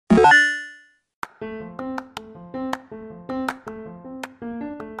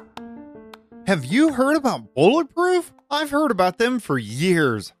Have you heard about Bulletproof? I've heard about them for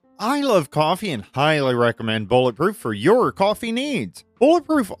years. I love coffee and highly recommend Bulletproof for your coffee needs.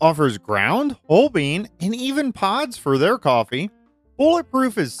 Bulletproof offers ground, whole bean, and even pods for their coffee.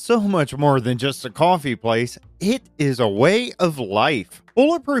 Bulletproof is so much more than just a coffee place. It is a way of life.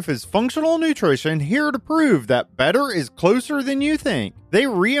 Bulletproof is functional nutrition here to prove that better is closer than you think. They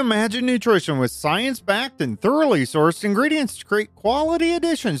reimagine nutrition with science-backed and thoroughly sourced ingredients to create quality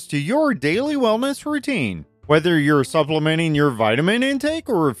additions to your daily wellness routine. Whether you're supplementing your vitamin intake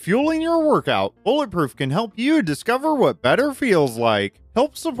or refueling your workout, Bulletproof can help you discover what better feels like.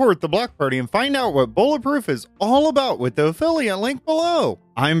 Help support the Block Party and find out what Bulletproof is all about with the affiliate link below.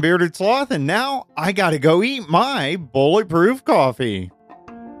 I'm Bearded Sloth, and now I gotta go eat my Bulletproof coffee.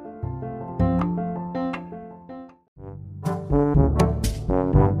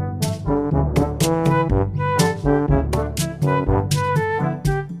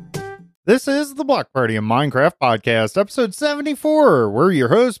 This is the Block Party of Minecraft podcast, episode 74. We're your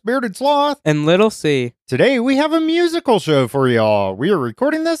hosts, Bearded Sloth and Little C. Today we have a musical show for y'all. We are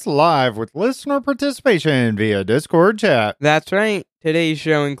recording this live with listener participation via Discord chat. That's right. Today's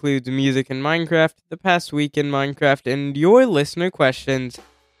show includes music in Minecraft, the past week in Minecraft, and your listener questions.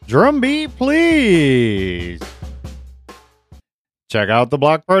 Drumbeat, please. Check out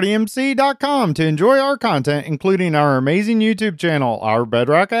theblockpartymc.com to enjoy our content, including our amazing YouTube channel, our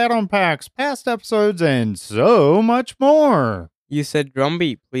Bedrock add-on packs, past episodes, and so much more. You said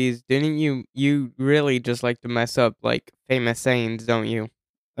drumbeat, please, didn't you? You really just like to mess up, like, famous sayings, don't you?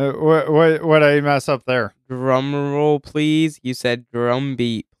 What I mess up there? Drum roll, please. You said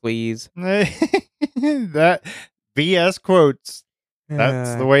drumbeat, please. That BS quotes.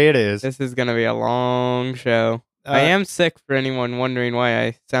 That's the way it is. This is going to be a long show. I am sick for anyone wondering why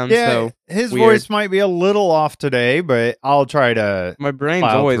I sound so his weird. Voice might be a little off today, but I'll try to. My brain's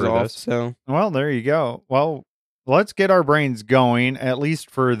always off, so. Well, there you go. Well, let's get our brains going, at least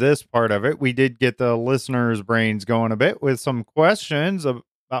for this part of it. We did get the listeners' brains going a bit with some questions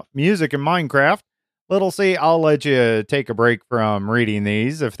about music in Minecraft. Little C, I'll let you take a break from reading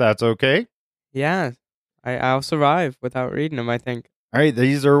these, if that's okay. Yeah, I'll survive without reading them, I think. All right,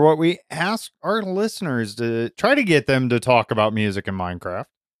 these are what we asked our listeners to try to get them to talk about music in Minecraft.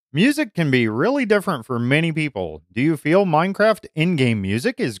 Music can be really different for many people. Do you feel Minecraft in-game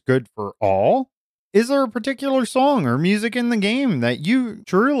music is good for all? Is there a particular song or music in the game that you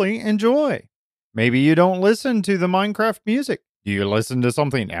truly enjoy? Maybe you don't listen to the Minecraft music. Do you listen to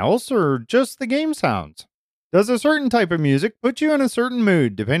something else or just the game sounds? Does a certain type of music put you in a certain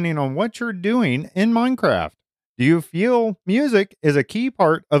mood depending on what you're doing in Minecraft? Do you feel music is a key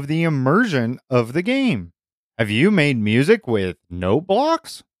part of the immersion of the game? Have you made music with note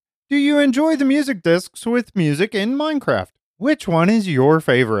blocks? Do you enjoy the music discs with music in Minecraft? Which one is your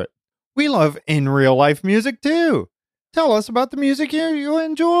favorite? We love in real life music too. Tell us about the music you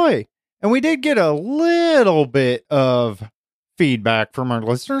enjoy. And we did get a little bit of feedback from our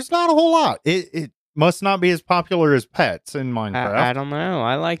listeners. Not a whole lot. It must not be as popular as pets in Minecraft. I don't know.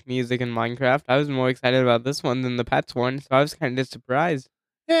 I like music in Minecraft. I was more excited about this one than the pets one, so I was kind of surprised.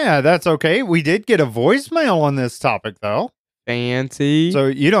 Yeah, that's okay. We did get a voicemail on this topic, though. Fancy. So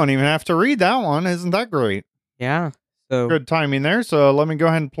you don't even have to read that one. Isn't that great? Yeah. So good timing there. So let me go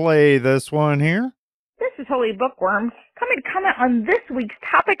ahead and play this one here. This is Holy Bookworm coming to comment on this week's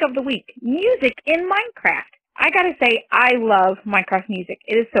topic of the week, music in Minecraft. I gotta say, I love Minecraft music.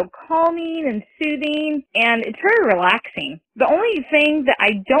 It is so calming and soothing, and it's very relaxing. The only thing that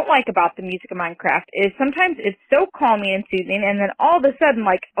I don't like about the music of Minecraft is sometimes it's so calming and soothing, and then all of a sudden,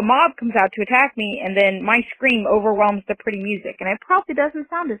 like, a mob comes out to attack me, and then my scream overwhelms the pretty music, and it probably doesn't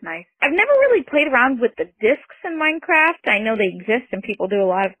sound as nice. I've never really played around with the discs in Minecraft. I know they exist, and people do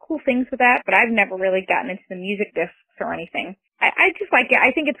a lot of cool things with that, but I've never really gotten into the music discs or anything. I just like it. I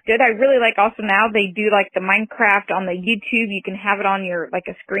think it's good. I really like also now they do like the Minecraft on the YouTube. You can have it on your, like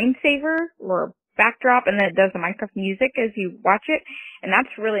a screensaver or a backdrop, and then it does the Minecraft music as you watch it. And that's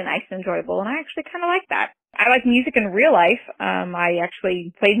really nice and enjoyable. And I actually kind of like that. I like music in real life. I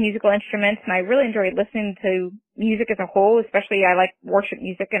actually played musical instruments, and I really enjoyed listening to music as a whole, especially I like worship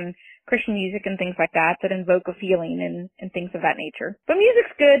music and Christian music and things like that invoke a feeling and things of that nature. But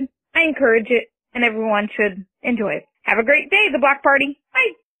music's good. I encourage it, and everyone should enjoy it. Have a great day, the Block Party.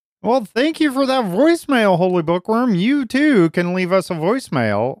 Bye. Well, thank you for that voicemail, Holy Bookworm. You, too, can leave us a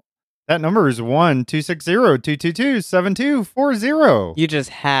voicemail. That number is 1-260-222-7240. You just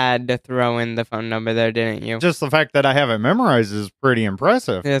had to throw in the phone number there, didn't you? Just the fact that I have it memorized is pretty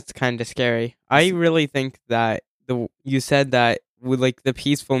impressive. That's kind of scary. I really think that you said that with like the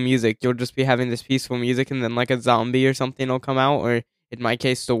peaceful music, you'll just be having this peaceful music and then like a zombie or something will come out, or in my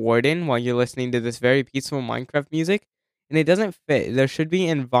case, the warden, while you're listening to this very peaceful Minecraft music, and it doesn't fit. There should be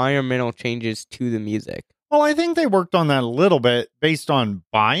environmental changes to the music. Well, I think they worked on that a little bit based on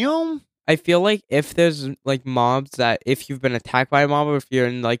biome. I feel like if there's like mobs that if you've been attacked by a mob or if you're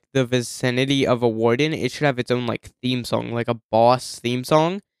in like the vicinity of a warden, it should have its own like theme song, like a boss theme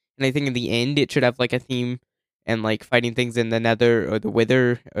song. And I think in the end, it should have like a theme and like fighting things in the Nether or the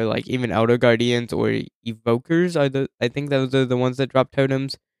Wither or like even Outer Guardians or Evokers I think those are the ones that drop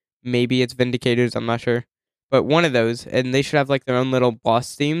totems. Maybe it's Vindicators, I'm not sure. But one of those, and they should have like their own little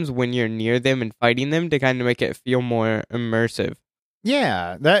boss themes when you're near them and fighting them to kind of make it feel more immersive.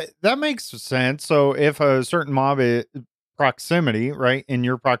 Yeah, that makes sense. So if a certain mob is proximity, right, in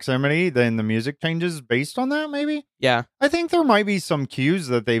your proximity, then the music changes based on that, maybe? Yeah. I think there might be some cues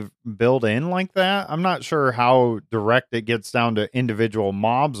that they've built in like that. I'm not sure how direct it gets down to individual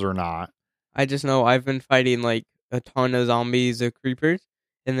mobs or not. I just know I've been fighting like a ton of zombies or creepers,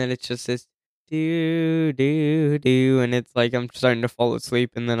 and then it's just this do do do, and it's like I'm starting to fall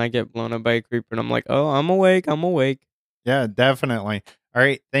asleep, and then I get blown up by a creeper, and I'm like, oh, I'm awake. Yeah, definitely. All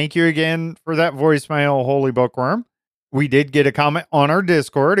right. Thank you again for that voicemail, Holy Bookworm. We did get a comment on our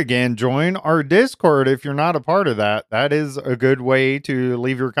Discord. Again, join our Discord if you're not a part of that. That is a good way to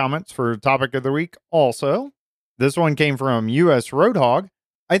leave your comments for topic of the week also. This one came from US Roadhog.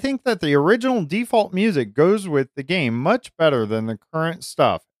 I think that the original default music goes with the game much better than the current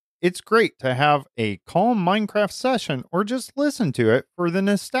stuff. It's great to have a calm Minecraft session or just listen to it for the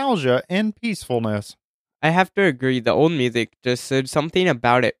nostalgia and peacefulness. I have to agree, the old music just said something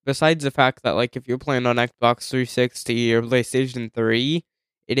about it, besides the fact that, like, if you're playing on Xbox 360 or PlayStation 3,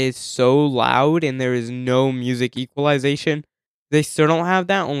 it is so loud and there is no music equalization. They still don't have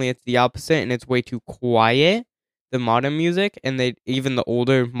that, only it's the opposite and it's way too quiet, the modern music, and even the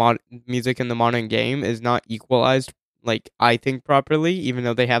older music in the modern game is not equalized, like, I think properly, even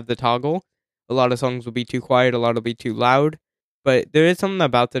though they have the toggle. A lot of songs will be too quiet, a lot will be too loud. But there is something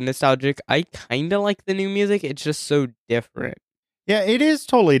about the nostalgic. I kind of like the new music. It's just so different. Yeah, it is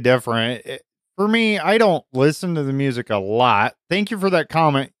totally different. For me, I don't listen to the music a lot. Thank you for that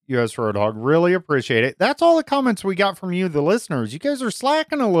comment, US Roadhog. Really appreciate it. That's all the comments we got from you, the listeners. You guys are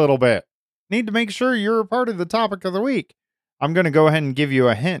slacking a little bit. Need to make sure you're a part of the topic of the week. I'm going to go ahead and give you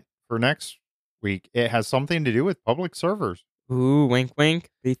a hint for next week. It has something to do with public servers. Ooh, wink,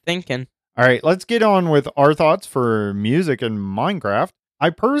 wink. Be thinking. All right, let's get on with our thoughts for music in Minecraft. I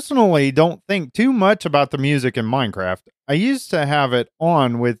personally don't think too much about the music in Minecraft. I used to have it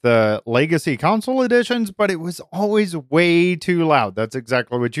on with the Legacy console editions, but it was always way too loud. That's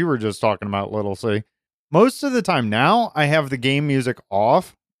exactly what you were just talking about, Little C. Most of the time now, I have the game music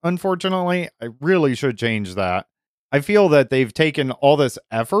off. Unfortunately, I really should change that. I feel that they've taken all this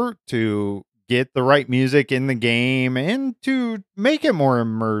effort to get the right music in the game and to make it more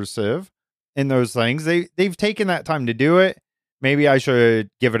immersive. In those things, they've taken that time to do it. Maybe I should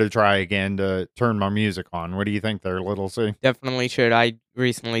give it a try again to turn my music on. What do you think there, Little C? Definitely should. I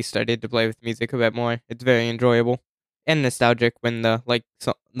recently started to play with music a bit more. It's very enjoyable and nostalgic when the like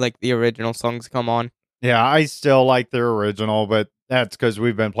the original songs come on. Yeah, I still like the original, but that's because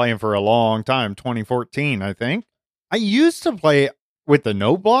we've been playing for a long time. 2014, I think. I used to play with the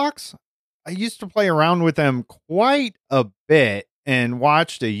note blocks. I used to play around with them quite a bit. And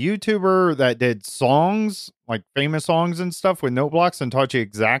watched a YouTuber that did songs, like famous songs and stuff with note blocks and taught you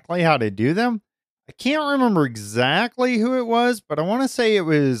exactly how to do them. I can't remember exactly who it was, but I want to say it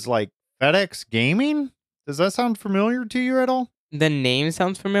was like FedEx Gaming. Does that sound familiar to you at all? The name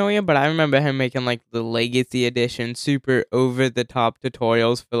sounds familiar, but I remember him making like the Legacy Edition super over the top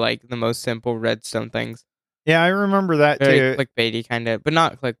tutorials for like the most simple redstone things. Yeah, I remember that very too. Clickbaity kind of, but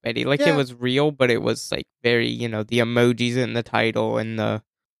not clickbaity. Like it was real, but it was like very, the emojis in the title and the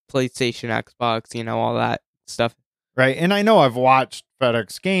PlayStation, Xbox, all that stuff. Right. And I know I've watched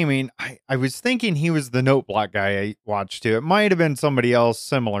FedEx Gaming. I was thinking he was the note block guy I watched too. It might have been somebody else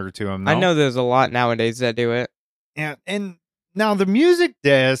similar to him, though. I know there's a lot nowadays that do it. And now the music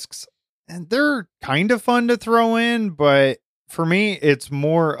discs, and they're kind of fun to throw in, but for me, it's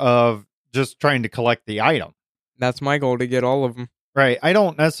more of just trying to collect the item. That's my goal, to get all of them. Right. I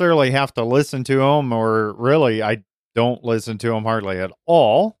don't necessarily have to listen to them, or really, I don't listen to them hardly at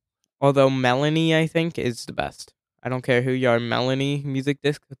all. Although Melanie, I think, is the best. I don't care who you are. Melanie music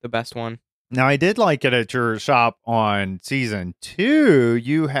disc is the best one. Now, I did like it at your shop on season 2.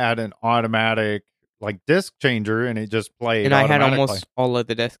 You had an automatic disc changer, and it just played. And I had almost all of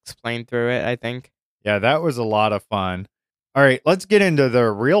the discs playing through it, I think. Yeah, that was a lot of fun. All right, let's get into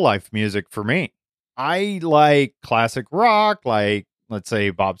the real life music for me. I like classic rock, like let's say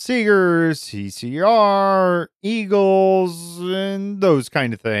Bob Seger, CCR, Eagles, and those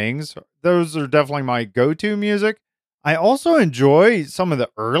kind of things. Those are definitely my go-to music. I also enjoy some of the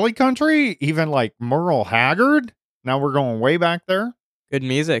early country, even like Merle Haggard. Now we're going way back there. Good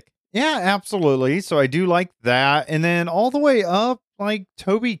music. Yeah, absolutely. So I do like that. And then all the way up, like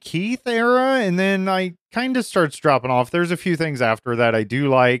Toby Keith era. And then I kind of starts dropping off. There's a few things after that I do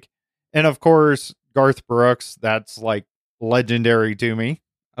like. And of course, Garth Brooks. That's like legendary to me.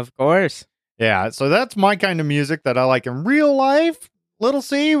 Of course. Yeah. So that's my kind of music that I like in real life. Little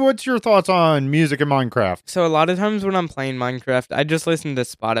C, what's your thoughts on music in Minecraft? So a lot of times when I'm playing Minecraft, I just listen to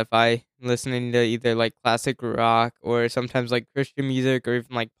Spotify, listening to either like classic rock or sometimes like Christian music or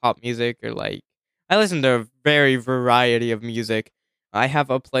even like pop music or like I listen to a very variety of music. I have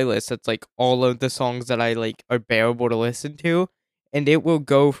a playlist that's like all of the songs that I like are bearable to listen to, and it will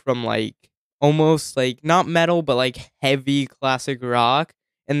go from like almost like not metal but like heavy classic rock,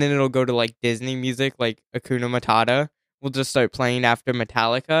 and then it'll go to like Disney music like Akuna Matata will just start playing after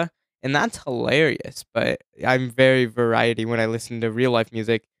Metallica, and that's hilarious. But I'm very variety when I listen to real life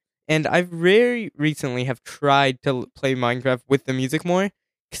music, and I've very recently have tried to play Minecraft with the music more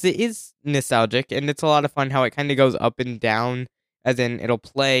because it is nostalgic and it's a lot of fun how it kind of goes up and down. As in, it'll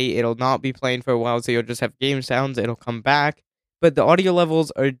play, it'll not be playing for a while, so you'll just have game sounds. It'll come back, but the audio levels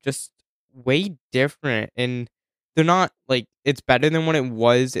are just way different, and they're not like it's better than what it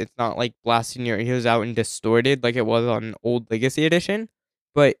was. It's not like blasting your ears out and distorted like it was on old Legacy Edition.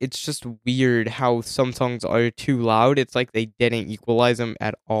 But it's just weird how some songs are too loud. It's like they didn't equalize them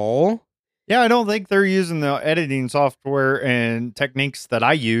at all. Yeah, I don't think they're using the editing software and techniques that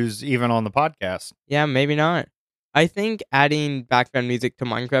I use even on the podcast. Yeah, maybe not. I think adding background music to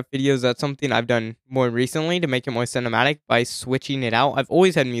Minecraft videos, that's something I've done more recently to make it more cinematic by switching it out. I've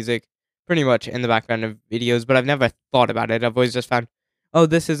always had music pretty much in the background of videos, but I've never thought about it. I've always just found, oh,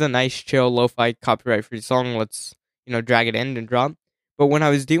 this is a nice, chill, lo-fi, copyright-free song. Let's, drag it in and drop. But when I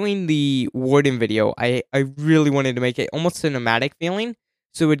was doing the Warden video, I really wanted to make it almost cinematic feeling.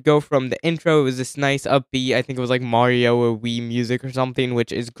 So it would go from the intro, it was this nice upbeat, I think it was like Mario or Wii music or something,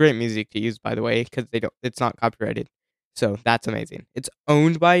 which is great music to use, by the way, because it's not copyrighted. So that's amazing. It's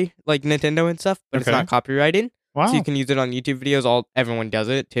owned by like Nintendo and stuff, but it's Okay. not copyrighted. Wow. So you can use it on YouTube videos. Everyone does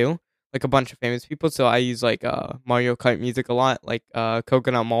it too. Like a bunch of famous people. So I use like Mario Kart music a lot, like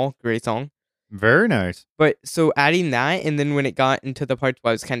Coconut Mall, great song. Very nice. But so adding that, and then when it got into the parts where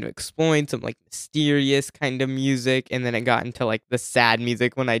I was kind of exploring some like mysterious kind of music, and then it got into like the sad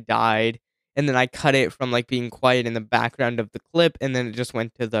music when I died, and then I cut it from like being quiet in the background of the clip, and then it just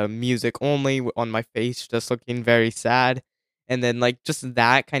went to the music only on my face, just looking very sad. And then like just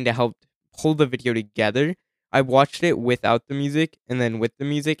that kind of helped pull the video together. I watched it without the music and then with the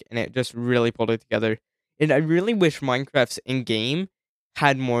music, and it just really pulled it together. And I really wish Minecraft's in game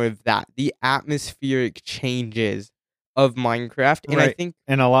had more of that. The atmospheric changes of Minecraft. And I Right. think,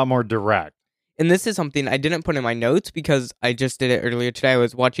 And a lot more direct. and this is something I didn't put in my notes because I just did it earlier today. I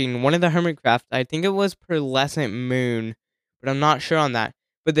was watching one of the Hermitcraft. I think it was Pearlescent Moon, but I'm not sure on that.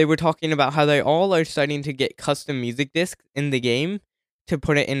 But they were talking about how they all are starting to get custom music discs in the game to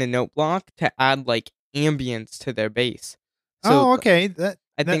put it in a note block to add like ambience to their base. So okay.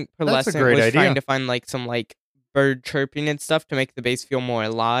 I think that's a Pearlescent great was idea. trying to find like some like bird chirping and stuff to make the base feel more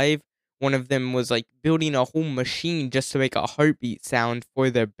alive. One of them was like building a whole machine just to make a heartbeat sound for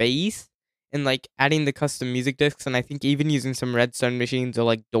their base and like adding the custom music discs, and I think even using some redstone machines or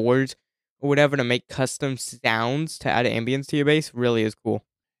like doors or whatever to make custom sounds to add ambience to your base really is cool.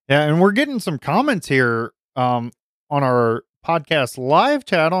 Yeah, and we're getting some comments here on our podcast live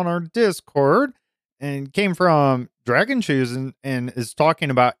chat on our Discord, and came from Dragon Shoes and is talking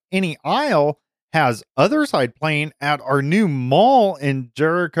about Any Isle has Other Side playing at our new mall in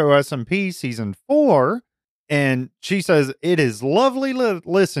Jericho SMP Season 4. And she says it is lovely to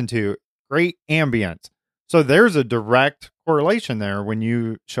listen to, great ambience. So there's a direct correlation there. When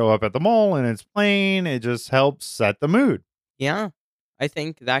you show up at the mall and it's playing, it just helps set the mood. Yeah, I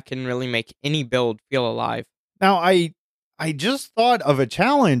think that can really make any build feel alive. Now, I just thought of a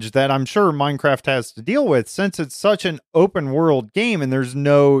challenge that I'm sure Minecraft has to deal with, since it's such an open world game and there's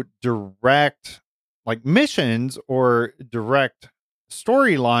no direct like missions or direct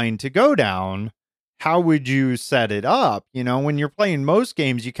storyline to go down. How would you set it up? When you're playing most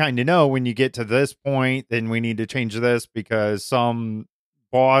games, you kind of know when you get to this point, then we need to change this because some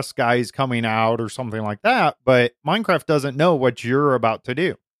boss guy's coming out or something like that. But Minecraft doesn't know what you're about to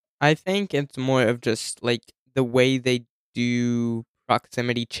do. I think it's more of just like the way they do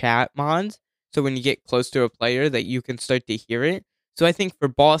proximity chat mods. So when you get close to a player that you can start to hear it. So I think for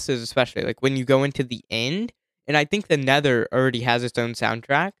bosses, especially, like when you go into the end, and I think the Nether already has its own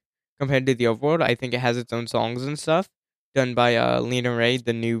soundtrack compared to the overworld. I think it has its own songs and stuff done by Lena Ray,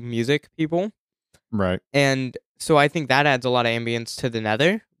 the new music people. Right. And so I think that adds a lot of ambience to the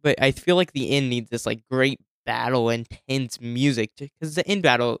Nether. But I feel like the end needs this like great battle, intense music. Because the end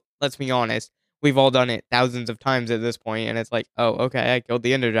battle, let's be honest, we've all done it thousands of times at this point, and it's like, oh, okay, I killed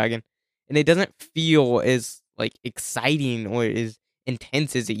the Ender Dragon. And it doesn't feel as like exciting or as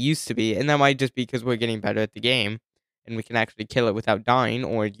intense as it used to be. And that might just be because we're getting better at the game and we can actually kill it without dying,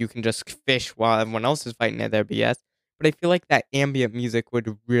 or you can just fish while everyone else is fighting at their BS. But I feel like that ambient music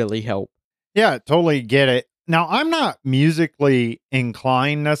would really help. Yeah, totally get it. Now, I'm not musically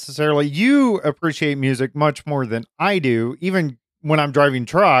inclined necessarily. You appreciate music much more than I do. Even when I'm driving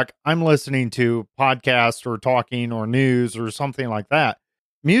truck, I'm listening to podcasts or talking or news or something like that.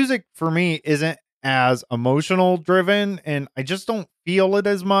 Music for me isn't as emotional driven, and I just don't feel it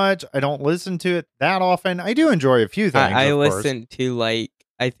as much. I don't listen to it that often. I do enjoy a few things. I of course. listened to like,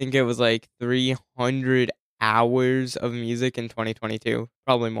 I think it was like 300 hours of music in 2022,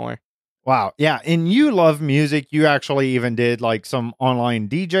 probably more. Wow. Yeah. And you love music. You actually even did like some online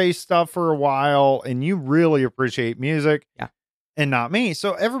DJ stuff for a while, and you really appreciate music. Yeah. And not me.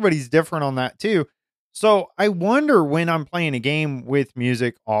 So everybody's different on that too. So I wonder when I'm playing a game with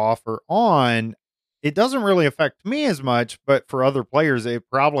music off or on, it doesn't really affect me as much, but for other players, it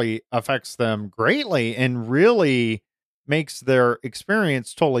probably affects them greatly and really makes their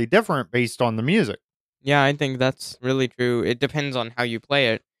experience totally different based on the music. Yeah, I think that's really true. It depends on how you play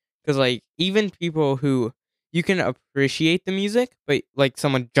it. Because, like, even people who you can appreciate the music, but like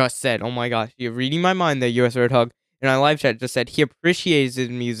someone just said, oh my gosh, you're reading my mind there, US Roadhog. And our live chat just said he appreciates his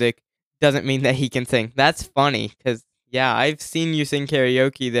music, doesn't mean that he can sing. That's funny, because, yeah, I've seen you sing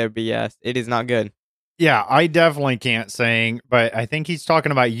karaoke there, BS. It is not good. Yeah, I definitely can't sing, but I think he's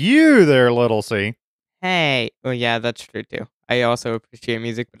talking about you there, Little C. Hey. Well, yeah, that's true, too. I also appreciate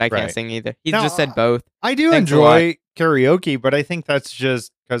music, but I can't Right. sing either. He Now, just said both. I do Thanks a lot. enjoy karaoke, but I think that's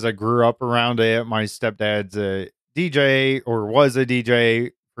just because I grew up around it. My stepdad's a DJ or was a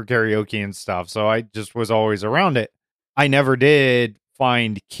DJ for karaoke and stuff. So I just was always around it. I never did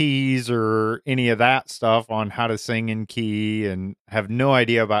find keys or any of that stuff on how to sing in key and have no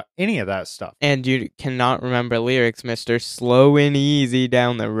idea about any of that stuff. And you cannot remember lyrics, mister. Slow and easy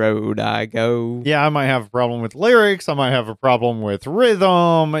down the road I go. Yeah, I might have a problem with lyrics. I might have a problem with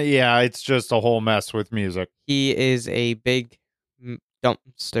rhythm. Yeah, it's just a whole mess with music. He is a big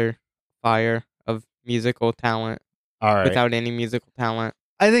dumpster fire of musical talent All right. without any musical talent.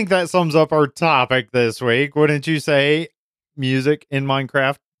 I think that sums up our topic this week. Wouldn't you say? Music in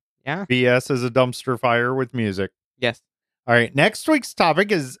Minecraft. Yeah. BS is a dumpster fire with music. Yes. All right. Next week's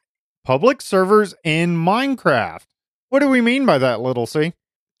topic is public servers in Minecraft. What do we mean by that, Little C?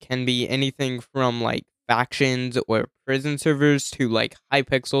 Can be anything from like factions or prison servers to like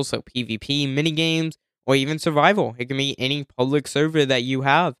Hypixel, so PvP, minigames, or even survival. It can be any public server that you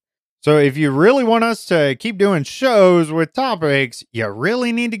have. So if you really want us to keep doing shows with topics, you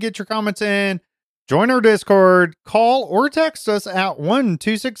really need to get your comments in. Join our Discord, call or text us at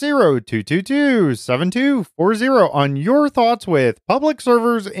 1-260-222-7240 on your thoughts with public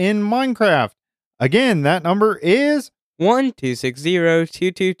servers in Minecraft. Again, that number is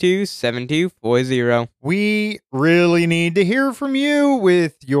 1-260-222-7240. We really need to hear from you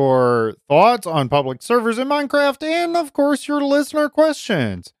with your thoughts on public servers in Minecraft and, of course, your listener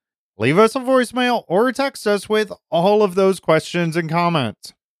questions. Leave us a voicemail or text us with all of those questions and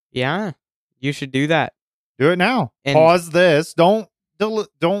comments. Yeah, you should do that. Do it now. And- Pause this. Don't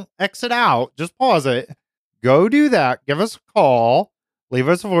exit out. Just pause it. Go do that. Give us a call. Leave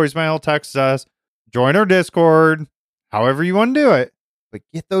us a voicemail. Text us. Join our Discord. However you want to do it. But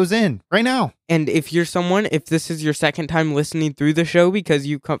get those in right now. And if you're someone, if this is your second time listening through the show because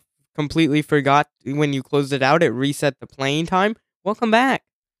you completely forgot when you closed it out, it reset the playing time, welcome back.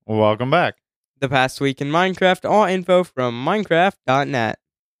 Welcome back. The Past Week in Minecraft, all info from Minecraft.net.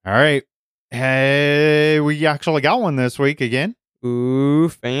 All right. Hey, we actually got one this week again. Ooh,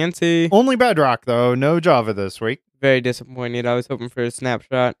 fancy. Only Bedrock, though. No Java this week. Very disappointed. I was hoping for a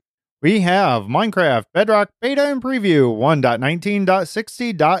snapshot. We have Minecraft Bedrock Beta and Preview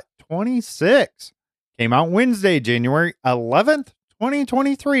 1.19.60.26. Came out Wednesday, January 11th,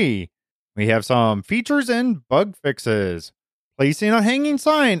 2023. We have some features and bug fixes. Placing a hanging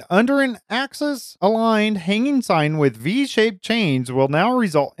sign under an axis-aligned hanging sign with V-shaped chains will now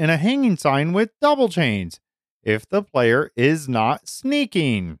result in a hanging sign with double chains if the player is not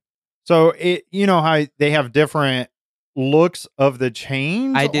sneaking. So, you know how they have different looks of the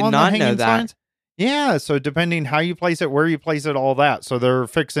chains? I did on not the know hanging that. signs? Yeah, so depending how you place it, where you place it, all that. So they're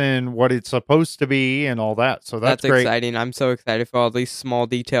fixing what it's supposed to be and all that. So that's great. exciting. I'm so excited for all these small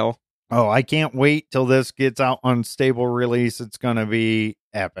detail. Oh, I can't wait till this gets out on stable release. It's going to be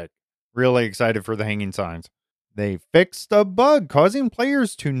epic. Really excited for the hanging signs. They fixed a bug causing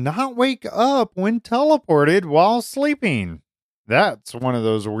players to not wake up when teleported while sleeping. That's one of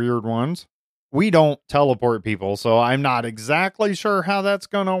those weird ones. We don't teleport people, so I'm not exactly sure how that's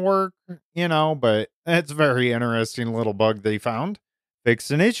going to work, but it's a very interesting little bug they found.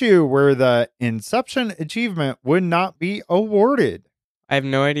 Fixed an issue where the Inception achievement would not be awarded. I have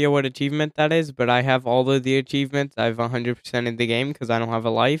no idea what achievement that is, but I have all of the achievements. I've 100% in the game because I don't have a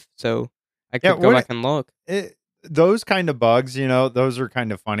life, so I could go back and look. Those kind of bugs, those are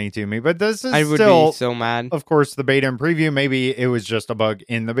kind of funny to me. But this is I would still, be so mad. Of course, the beta and preview. Maybe it was just a bug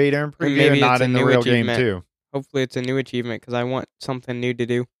in the beta and preview, and not in the real game too. Hopefully, it's a new achievement because I want something new to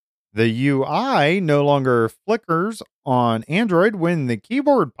do. The UI no longer flickers on Android when the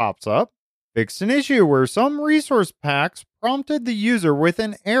keyboard pops up. Fixed an issue where some resource packs prompted the user with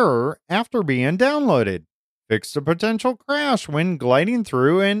an error after being downloaded. Fixed a potential crash when gliding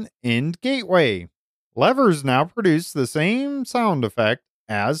through an end gateway. Levers now produce the same sound effect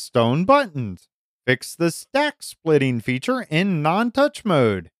as stone buttons. Fixed the stack splitting feature in non-touch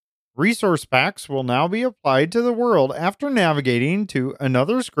mode. Resource packs will now be applied to the world after navigating to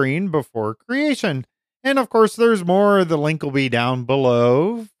another screen before creation. And of course, there's more. The link will be down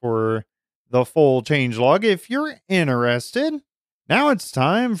below for the full changelog if you're interested. Now it's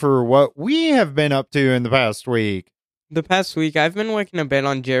time for what we have been up to in the past week. The past week, I've been working a bit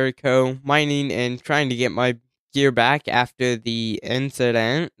on Jericho, mining and trying to get my gear back after the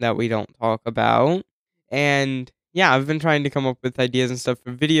incident that we don't talk about. And yeah, I've been trying to come up with ideas and stuff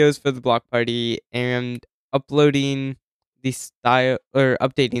for videos for the block party and uploading the style or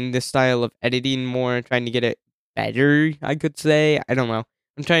updating the style of editing more, trying to get it better, I could say. I don't know.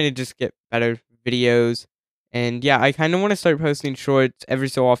 I'm trying to just get better videos. And yeah, I kind of want to start posting shorts every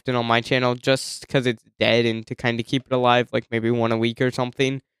so often on my channel just because it's dead and to kind of keep it alive, like maybe one a week or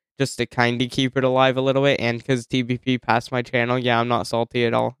something, just to kind of keep it alive a little bit. And because TBP passed my channel, yeah, I'm not salty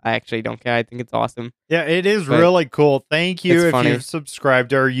at all. I actually don't care. I think it's awesome. Yeah, it is really cool. Thank you if you've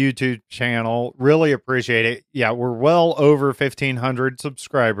subscribed to our YouTube channel. Really appreciate it. Yeah, we're well over 1,500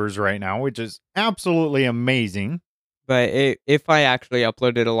 subscribers right now, which is absolutely amazing. But if I actually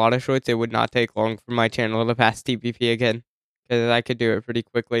uploaded a lot of shorts, it would not take long for my channel to pass TPP again, because I could do it pretty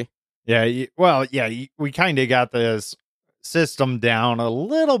quickly. Yeah, we kind of got this system down a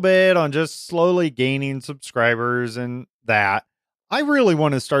little bit on just slowly gaining subscribers and that. I really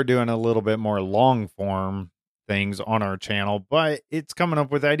want to start doing a little bit more long form things on our channel, but it's coming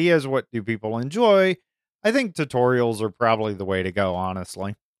up with ideas. What do people enjoy? I think tutorials are probably the way to go,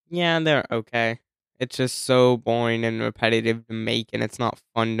 honestly. Yeah, they're okay. It's just so boring and repetitive to make, and it's not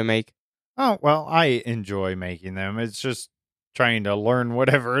fun to make. Oh, well, I enjoy making them. It's just trying to learn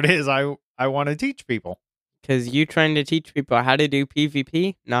whatever it is I want to teach people. Because you trying to teach people how to do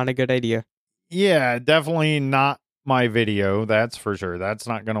PvP, not a good idea. Yeah, definitely not my video, that's for sure. That's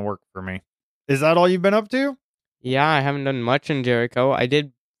not going to work for me. Is that all you've been up to? Yeah, I haven't done much in Jericho. I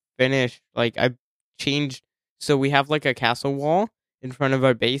did finish, I changed, so we have a castle wall in front of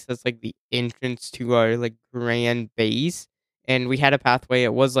our base. That's the entrance to our grand base, and we had a pathway.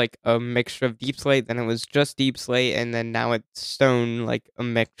 It was a mixture of deep slate, then it was just deep slate, and then now it's stone, a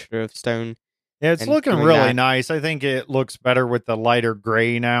mixture of stone. Yeah, it's looking really nice. I think it looks better with the lighter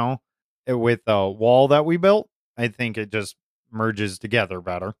gray now with the wall that we built. I think it just merges together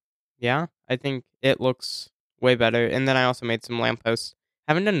better. Yeah, I think it looks way better. And then I also made some lampposts.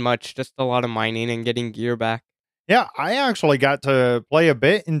 Haven't done much, just a lot of mining and getting gear back. Yeah, I actually got to play a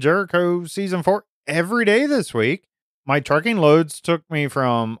bit in Jericho Season 4 every day this week. My trucking loads took me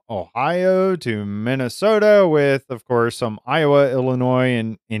from Ohio to Minnesota with, of course, some Iowa, Illinois,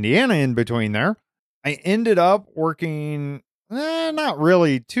 and Indiana in between there. I ended up working not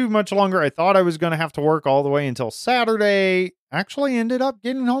really too much longer. I thought I was going to have to work all the way until Saturday. Actually ended up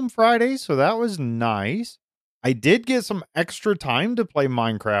getting home Friday, so that was nice. I did get some extra time to play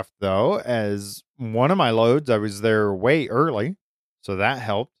Minecraft, though, as one of my loads, I was there way early, so that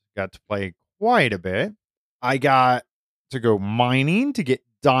helped. Got to play quite a bit. I got to go mining to get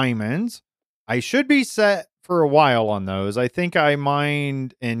diamonds. I should be set for a while on those. I think I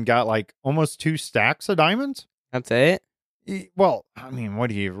mined and got almost 2 stacks of diamonds. That's it? Well, I mean, what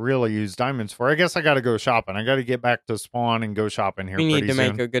do you really use diamonds for? I guess I got to go shopping. I got to get back to spawn and go shopping here. We need to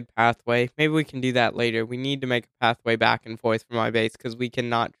make a good pathway. Maybe we can do that later. We need to make a pathway back and forth from my base because we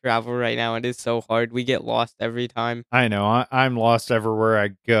cannot travel right now. It is so hard. We get lost every time. I know. I'm lost everywhere I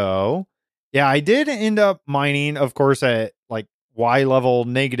go. Yeah, I did end up mining, of course, at like Y level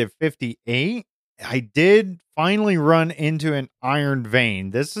 -58. I did finally run into an iron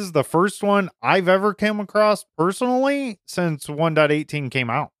vein. This is the first one I've ever come across personally since 1.18 came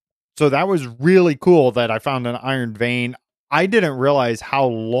out. So that was really cool that I found an iron vein. I didn't realize how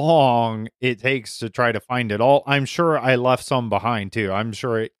long it takes to try to find it all. I'm sure I left some behind too. I'm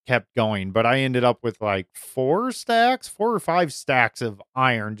sure it kept going, but I ended up with like 4 or 5 stacks of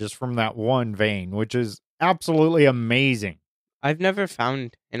iron just from that one vein, which is absolutely amazing. I've never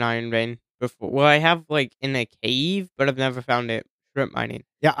found an iron vein before. Well, I have like in a cave, but I've never found it shrimp mining.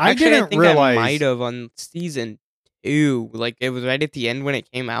 Yeah, I Actually, I didn't think I realize. might have on season 2. Like it was right at the end when it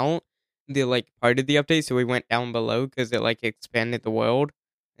came out. The like part of the update, so we went down below because it like expanded the world.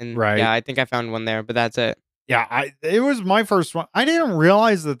 And Right. yeah, I think I found one there, but that's it. Yeah, it was my first one. I didn't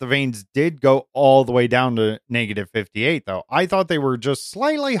realize that the veins did go all the way down to -58, though. I thought they were just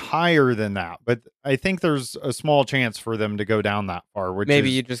slightly higher than that, but I think there's a small chance for them to go down that far, which Maybe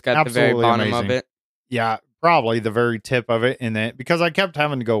is you just got the very absolutely bottom amazing. of it. Yeah, probably the very tip of it in it because I kept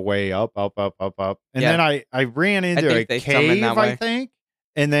having to go way up, up, up, up, up. And Yeah. then I ran into a think they summon cave, that I way. think.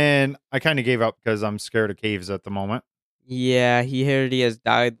 And then I kind of gave up because I'm scared of caves at the moment. Yeah, he already has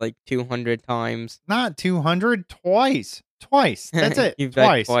died like 200 times. Not 200, twice. That's it. You've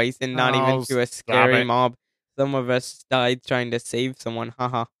died Twice. twice and not Oh, even to a stop scary it. mob. Some of us died trying to save someone.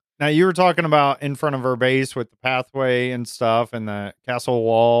 Haha. Now you were talking about in front of our base with the pathway and stuff and the castle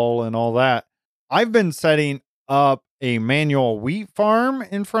wall and all that. I've been setting up a manual wheat farm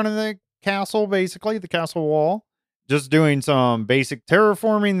in front of the castle, basically the castle wall. Just doing some basic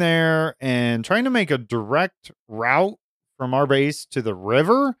terraforming there and trying to make a direct route from our base to the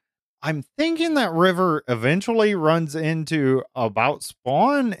river. I'm thinking that river eventually runs into about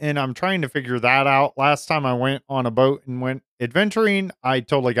spawn, and I'm trying to figure that out. Last time I went on a boat and went adventuring, I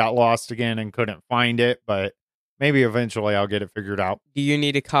totally got lost again and couldn't find it, but maybe eventually I'll get it figured out. Do you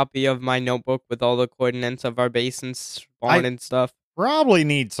need a copy of my notebook with all the coordinates of our base and spawn and stuff? Probably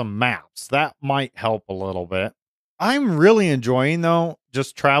need some maps. That might help a little bit. I'm really enjoying, though,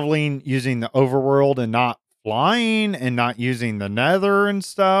 just traveling using the overworld and not flying and not using the nether and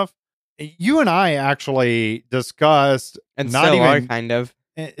stuff. You and I actually discussed And not still are even kind of.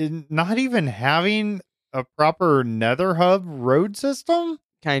 not even having a proper nether hub road system.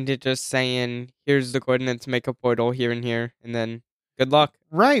 Kind of just saying, here's the coordinates, make a portal here and here, and then good luck.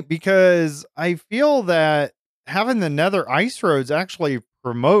 Right, because I feel that having the nether ice roads actually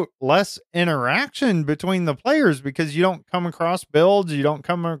promote less interaction between the players because you don't come across builds, you don't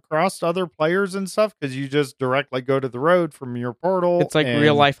come across other players and stuff because you just directly go to the road from your portal. It's like and-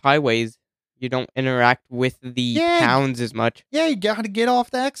 real life highways. You don't interact with the Yeah. towns as much. Yeah, you got to get off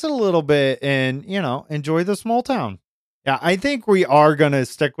the exit a little bit and, enjoy the small town. Yeah, I think we are going to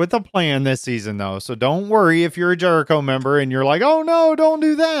stick with the plan this season, though. So don't worry if you're a Jericho member and you're like, oh, no, don't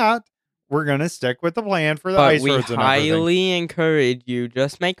do that. We're going to stick with the plan for the But ice we roads and everything. highly encourage you,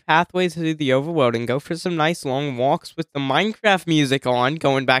 just make pathways through the overworld and go for some nice long walks with the Minecraft music on.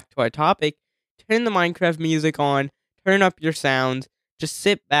 Going back to our topic, turn the Minecraft music on, turn up your sounds, just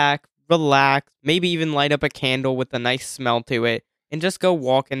sit back, relax, maybe even light up a candle with a nice smell to it, and just go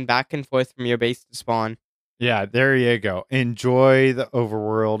walking back and forth from your base to spawn. Yeah, there you go. Enjoy the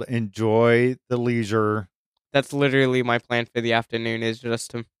overworld. Enjoy the leisure. That's literally my plan for the afternoon, is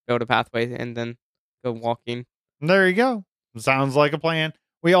just to go to pathways and then go walking. There you go. Sounds like a plan.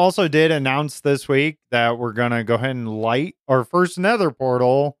 We also did announce this week that we're going to go ahead and light our first nether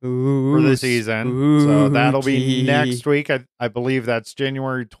portal for the season. So that'll be next week. I believe that's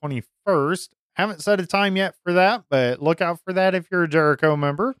January 21st. Haven't set a time yet for that, but look out for that if you're a Jericho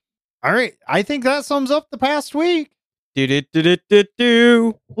member. All right. I think that sums up the past week.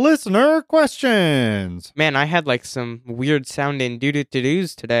 Do. Listener questions. Man, I had like some weird sounding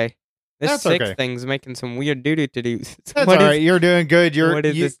doo-doo-to-doos today. This That's six okay. thing's making some weird doo-doo-to-doos. That's all right. You're doing good. what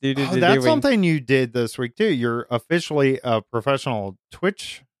is this doo-doo-to-doing? That's something you did this week too. You're officially a professional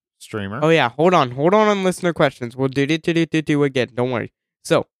Twitch streamer. Oh yeah, hold on listener questions. We'll do again. Don't worry.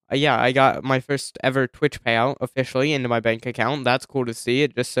 So yeah, I got my first ever Twitch payout officially into my bank account. That's cool to see.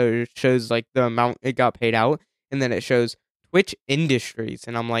 It just so shows like the amount it got paid out, and then it shows Twitch Industries,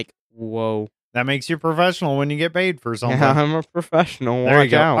 and I'm like, whoa. That makes you professional when you get paid for something. Yeah, I'm a professional. There you Watch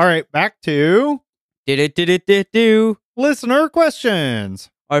go. out. All right, back to Do. listener questions.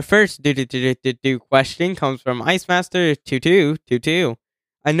 Our first do question comes from Icemaster2222.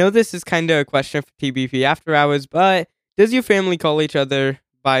 I know this is kind of a question for TBP After Hours, but does your family call each other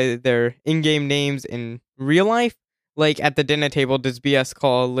by their in-game names in real life? Like at the dinner table, does BS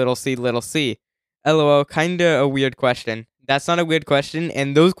call little C little C? LOL, kinda a weird question. that's not a weird question.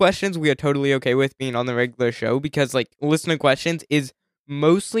 And those questions we are totally okay with being on the regular show because, like, listener questions is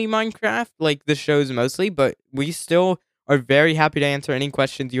mostly Minecraft, like the show's mostly, but we still are very happy to answer any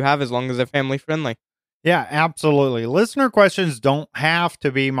questions you have as long as they're family friendly. Yeah, absolutely. Listener questions don't have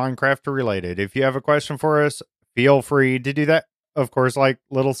to be Minecraft related. If you have a question for us, feel free to do that. Of course, like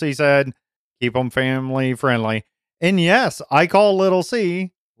Little C said, keep them family friendly. And yes, I call Little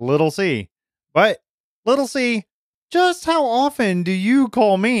C, Little C. But Little C, just how often do you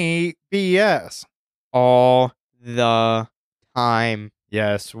call me BS? All the time.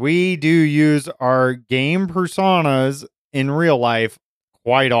 Yes, we do use our game personas in real life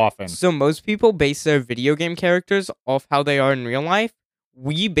quite often. So most people base their video game characters off how they are in real life.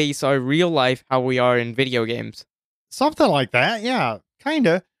 We base our real life how we are in video games. Something like that, yeah,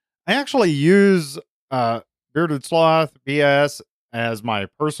 kinda. I actually use Bearded Sloth BS as my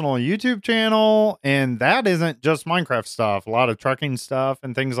personal YouTube channel, and that isn't just Minecraft stuff, a lot of trucking stuff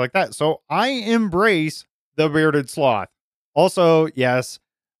and things like that. So I embrace the Bearded Sloth. Also, yes,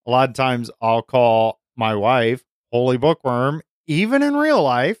 a lot of times I'll call my wife Holy Bookworm, even in real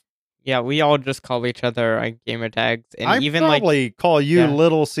life. Yeah, we all just call each other gamer tags, and I even probably call you Yeah.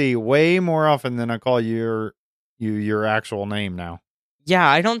 Little C way more often than I call your actual name now. yeah,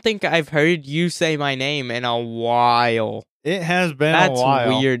 I don't think I've heard you say my name in a while. It has been That's a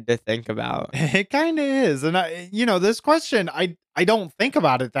while. weird to think about. It kind of is. And this question, I don't think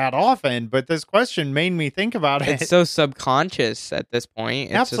about it that often, but this question made me think about it. It's so subconscious at this point.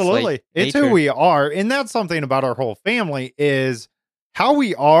 It's just, like, Absolutely. It's who nature. we are. And that's something about our whole family is how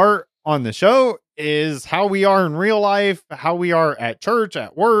we are on the show is how we are in real life, how we are at church,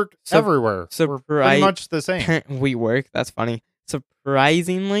 at work, everywhere. We're pretty much the same. We work. That's funny.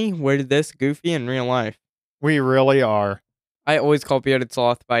 Surprisingly, we're this goofy in real life. We really are. I always call Bearded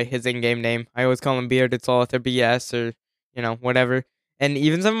Sloth by his in-game name. I always call him Bearded Sloth or BS or, whatever. And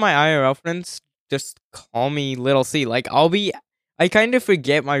even some of my IRL friends just call me Little C. Like, I kind of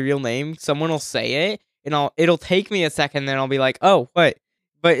forget my real name. Someone will say it, and it'll take me a second, then I'll be like, oh, what?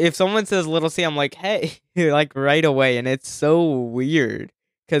 But if someone says Little C, I'm like, hey, like right away. And it's so weird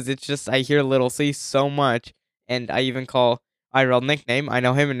because it's just, I hear Little C so much. And I even call IRL nickname. I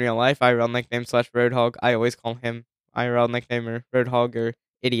know him in real life. IRL nickname / Roadhog. I always call him IRL nickname or Roadhog or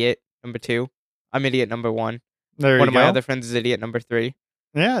Idiot number 2. I'm Idiot number 1. There One you of my go. other friends is Idiot number 3.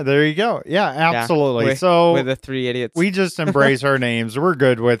 Yeah, there you go. Yeah, absolutely. we're- So We're the 3 idiots. we just embrace our names. We're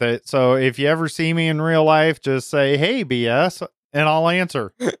good with it. So if you ever see me in real life, just say, "Hey, BS," and I'll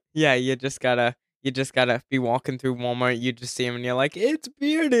answer. Yeah, you just gotta be walking through Walmart. You just see him and you're like, it's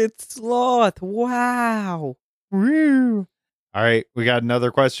Bearded Sloth. Wow. Woo. All right, we got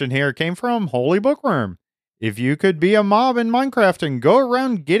another question here. It came from Holy Bookworm. If you could be a mob in Minecraft and go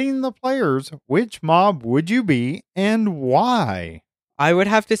around getting the players, which mob would you be and why? I would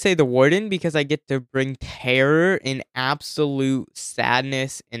have to say the Warden because I get to bring terror and absolute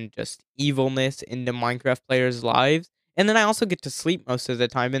sadness and just evilness into Minecraft players' lives. And then I also get to sleep most of the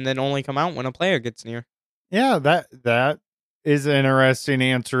time and then only come out when a player gets near. Yeah, that is an interesting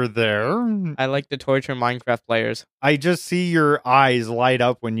answer there. I like to torture Minecraft players. I just see your eyes light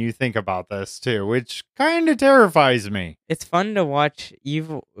up when you think about this too, which kind of terrifies me. It's fun to watch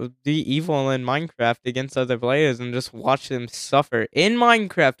evil in Minecraft against other players and just watch them suffer. In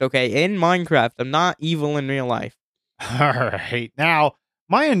Minecraft, okay? In Minecraft. I'm not evil in real life. All right. Now,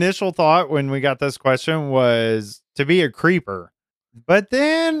 my initial thought when we got this question was to be a creeper. But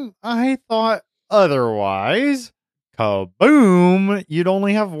then I thought otherwise. Kaboom! You'd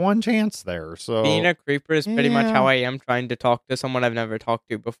only have one chance there. So Being a creeper is pretty much yeah. how I am trying to talk to someone I've never talked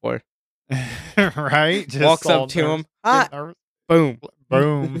to before. right? Just Walks all up to him. nervous- Ah, boom.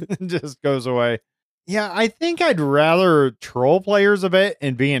 Boom. Just goes away. Yeah, I think I'd rather troll players a bit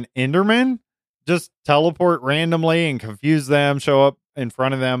and be an Enderman. Just teleport randomly and confuse them, show up in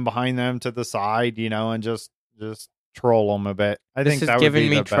front of them, behind them, to the side, and just troll them a bit. I This think is that would giving be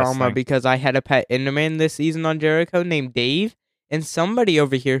me the best trauma thing. because I had a pet Enderman this season on Jericho named Dave, and somebody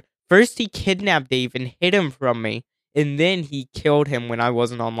over here, first he kidnapped Dave and hid him from me, and then he killed him when I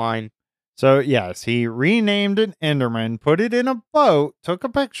wasn't online. So, yes, he renamed an Enderman, put it in a boat, took a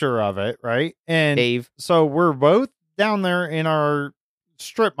picture of it, right? And Dave. so we're both down there in our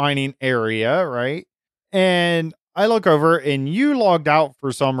strip mining area, right? And I look over and you logged out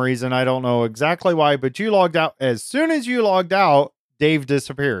for some reason. I don't know exactly why, but you logged out. As soon as you logged out, Dave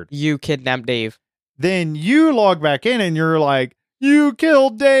disappeared. You kidnapped Dave. Then you log back in and you're like, you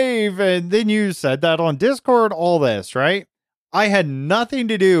killed Dave. And then you said that on Discord, all this, right? I had nothing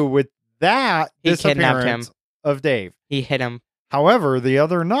to do with that He kidnapped him. disappearance of Dave. He hit him. However, the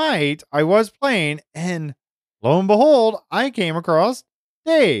other night I was playing and Lo and behold, I came across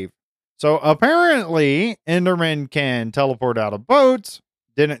Dave. So apparently, Endermen can teleport out of boats.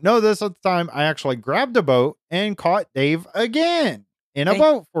 Didn't know this at the time. I actually grabbed a boat and caught Dave again in a Hey.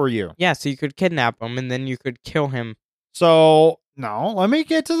 boat for you. Yeah, so you could kidnap him and then you could kill him. So, no, let me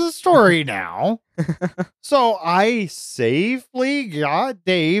get to the story now. So I safely got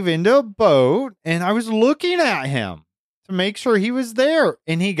Dave into a boat and I was looking at him to make sure he was there.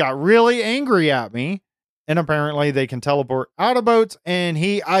 And he got really angry at me. And apparently they can teleport out of boats and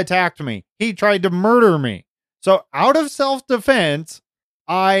he attacked me. He tried to murder me. So out of self-defense,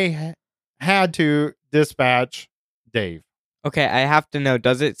 I had to dispatch Dave. Okay, I have to know,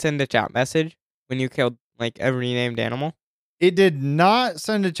 does it send a chat message when you killed like every named animal? It did not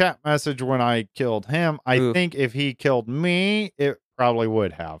send a chat message when I killed him. I Ooh. think if he killed me, it probably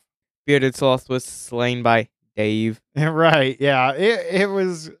would have. Bearded Sloth was slain by Dave. Right. Yeah. It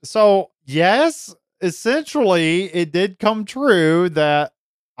was. So, yes, essentially, it did come true that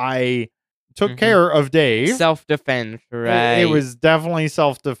I took Mhm. care of Dave. Self-defense, right? It was definitely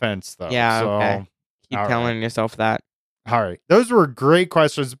self-defense, though. Yeah, So, okay. Keep all telling yourself that. all right. Those were great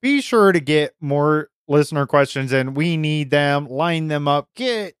questions. Be sure to get more listener questions in. We need them. Line them up.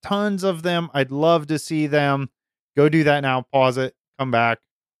 Get tons of them. I'd love to see them. Go do that now. Pause it. Come back.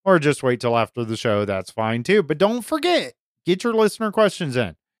 Or just wait till after the show. That's fine too. But don't forget, get your listener questions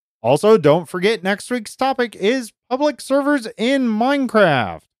in. Also, don't forget next week's topic is public servers in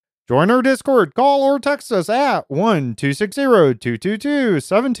Minecraft. Join our Discord, call or text us at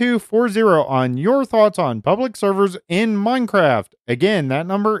 1-260-222-7240 on your thoughts on public servers in Minecraft. Again, that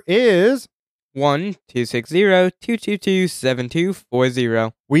number is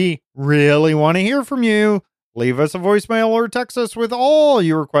 1-260-222-7240. We really want to hear from you. Leave us a voicemail or text us with all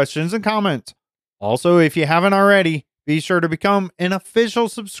your questions and comments. Also, if you haven't already, be sure to become an official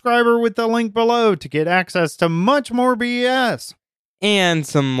subscriber with the link below to get access to much more BS And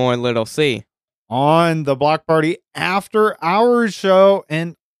some more Little C. on the Block Party After Hours show.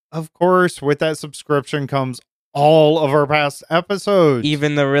 And of course, with that subscription comes all of our past episodes.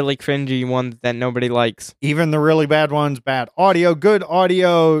 Even the really cringy ones that nobody likes. Even the really bad ones, bad audio, good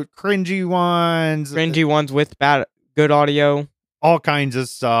audio, cringy ones, Cringy ones with good audio. all kinds of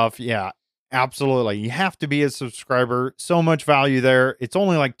stuff. Yeah, absolutely. You have to be a subscriber. So much value there. It's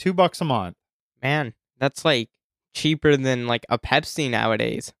only like $2 a month. Man, that's like cheaper than like a Pepsi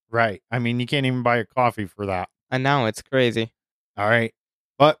nowadays. Right. I mean, you can't even buy a coffee for that. I know, it's crazy. All right.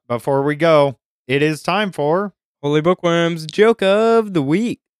 But before we go, it is time for Holy Bookworms joke of the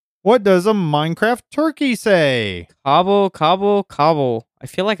week. What Does a Minecraft Turkey Say? Cobble, cobble, cobble. I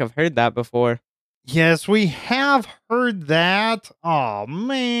feel like I've heard that before. Yes, we have heard that. Oh,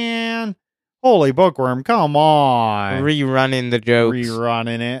 man. Holy Bookworm, come on. Rerunning the jokes.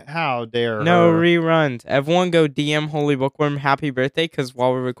 Rerunning it. How dare No her. reruns. Everyone go DM Holy Bookworm happy birthday, because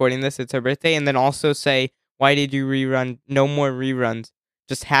while we're recording this, it's her birthday. And then also say, why did you rerun? No more reruns.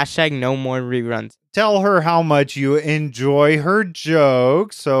 Just hashtag no more reruns. Tell her how much you enjoy her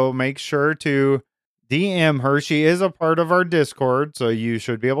jokes. So make sure to DM her. She is a part of our Discord, so you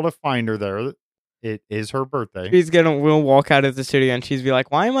should be able to find her there. It is her birthday. We'll walk out of the studio and she's be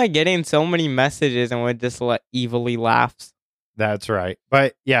like, why am I getting so many messages? And we'll just evilly laughs. That's right.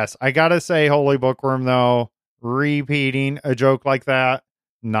 But yes, I gotta say, Holy Bookworm, though, repeating a joke like that,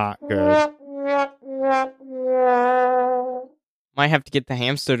 not good. Might have to get the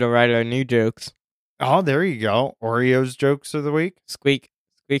hamster to write our new jokes. Oh, there you go. Oreo's jokes of the week. Squeak,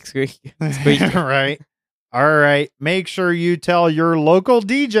 squeak, squeak, squeak. Right. All right. Make sure you tell your local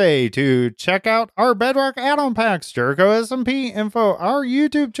DJ to check out our Bedrock add-on packs, Jericho SMP info, our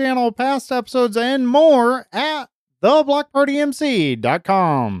YouTube channel, past episodes, and more at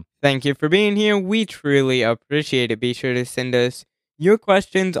theblockpartymc.com. Thank you for being here. We truly appreciate it. Be sure to send us your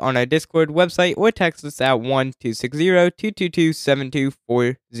questions on our Discord website or text us at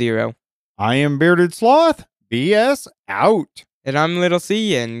 1-260-222-7240. I am Bearded Sloth. BS out. And I'm Little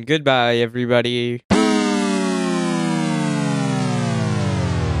C, and goodbye, everybody.